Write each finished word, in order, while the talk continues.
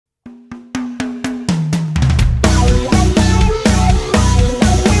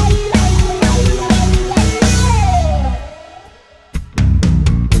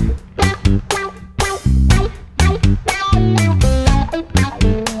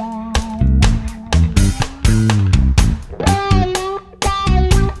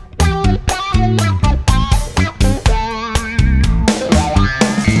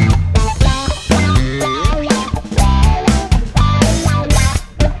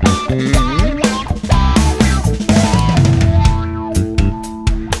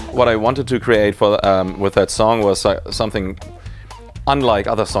what I wanted to create for with that song was something unlike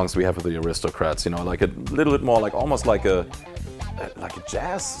other songs we have with the Aristocrats. You know, like a little bit more like almost like a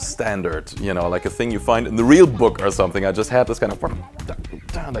jazz standard. You know, like a thing you find in the real book or something. I just had this kind of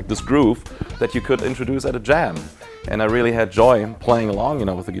like this groove that you could introduce at a jam. And I really had joy playing along, you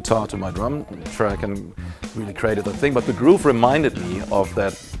know, with the guitar to my drum track and really created that thing. But the groove reminded me of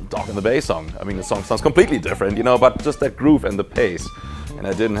that Dog in the Bay song. I mean, the song sounds completely different, you know, but just that groove and the pace. And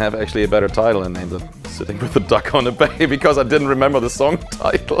I didn't have actually a better title and named it Sitting with the Duck on the Bay because I didn't remember the song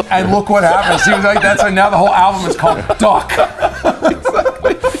title. And look what happens. Seems like that's why now the whole album is called Duck.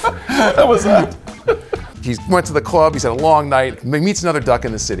 Exactly. That was that. He went to the club, he's had a long night, meets another duck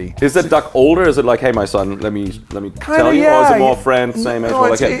in the city. Is that duck older? Is it like, hey, my son, let me tell you? Yeah, or is it more friend, same age?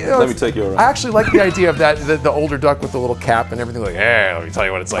 Like, hey, let me take you around. I actually like the idea of that, the older duck with the little cap and everything. Like, hey, let me tell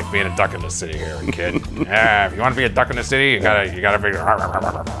you what it's like being a duck in the city here, kid. Yeah, if you want to be a duck in the city, you gotta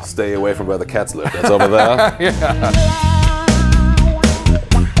be. Stay away from where the cats live. That's over there. Yeah.